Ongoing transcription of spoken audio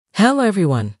Hello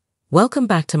everyone, welcome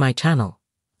back to my channel.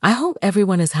 I hope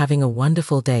everyone is having a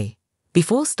wonderful day.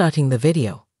 Before starting the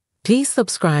video, please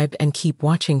subscribe and keep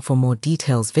watching for more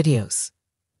details videos.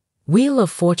 Wheel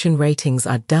of Fortune ratings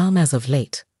are down as of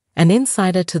late. An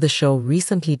insider to the show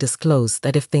recently disclosed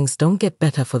that if things don't get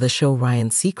better for the show, Ryan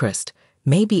Seacrest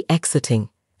may be exiting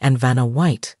and Vanna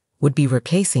would be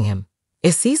replacing him.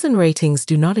 If season ratings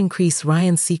do not increase,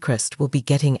 Ryan Seacrest will be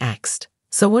getting axed.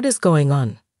 So what is going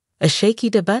on? A shaky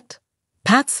debate?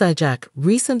 Pat Sajak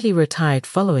recently retired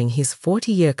following his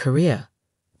 40-year career.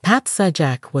 Pat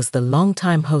Sajak was the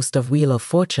longtime host of Wheel of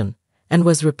Fortune and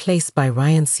was replaced by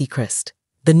Ryan Seacrest.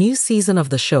 The new season of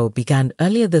the show began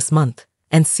earlier this month,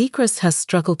 and Seacrest has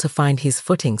struggled to find his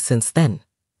footing since then.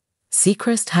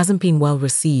 Seacrest hasn't been well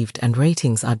received and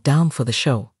ratings are down for the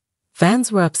show.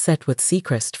 Fans were upset with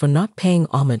Seacrest for not paying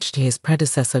homage to his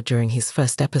predecessor during his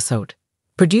first episode.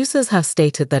 Producers have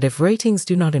stated that if ratings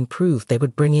do not improve, they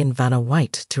would bring in Vanna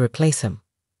to replace him.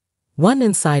 One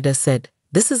insider said,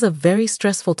 "This is a very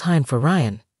stressful time for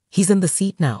Ryan. He's in the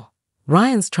seat now.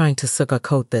 Ryan's trying to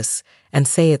sugarcoat this and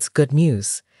say it's good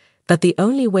news, that the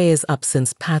only way is up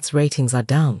since Pat's ratings are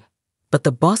down. But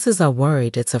the bosses are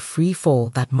worried it's a free fall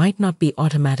that might not be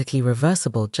automatically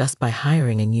reversible just by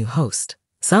hiring a new host."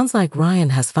 Sounds like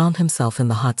Ryan has found himself in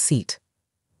the hot seat.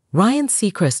 Ryan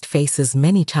Seacrest faces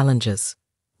many challenges.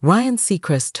 Ryan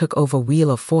Seacrest took over Wheel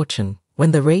of Fortune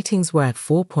when the ratings were at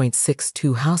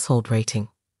 4.62 household rating,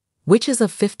 which is a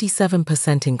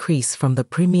 57% increase from the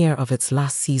premiere of its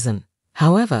last season.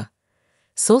 However,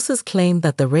 sources claim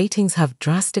that the ratings have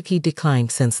drastically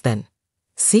declined since then.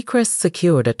 Seacrest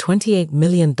secured a $28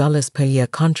 million per year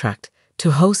contract to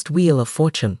host Wheel of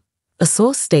Fortune. A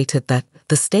source stated that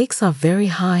the stakes are very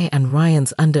high and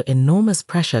Ryan's under enormous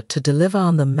pressure to deliver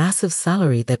on the massive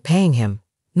salary they're paying him,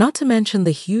 not to mention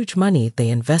the huge money they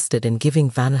invested in giving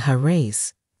Vanna her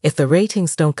raise. If the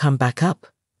ratings don't come back up,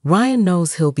 Ryan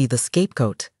knows he'll be the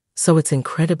scapegoat, so it's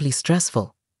incredibly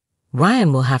stressful.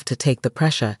 Ryan will have to take the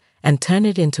pressure and turn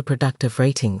it into productive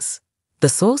ratings. The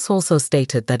source also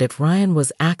stated that if Ryan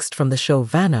was axed from the show,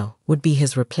 Vanna would be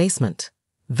his replacement.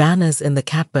 Vanna's in the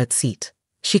catbird seat.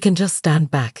 She can just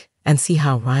stand back and see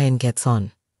how Ryan gets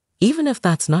on. Even if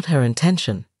that's not her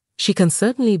intention, she can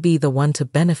certainly be the one to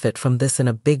benefit from this in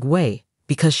a big way,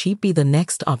 because she'd be the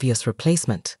next obvious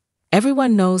replacement.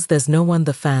 Everyone knows there's no one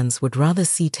the fans would rather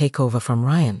see take over from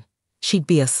Ryan. She'd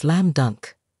be a slam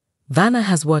dunk. Vanna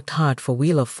has worked hard for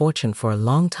Wheel of Fortune for a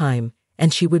long time,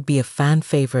 and she would be a fan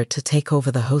favorite to take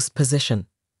over the host position.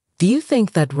 Do you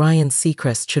think that Ryan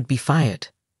Seacrest should be fired?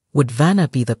 Would Vanna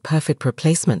be the perfect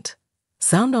replacement?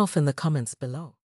 Sound off in the comments below.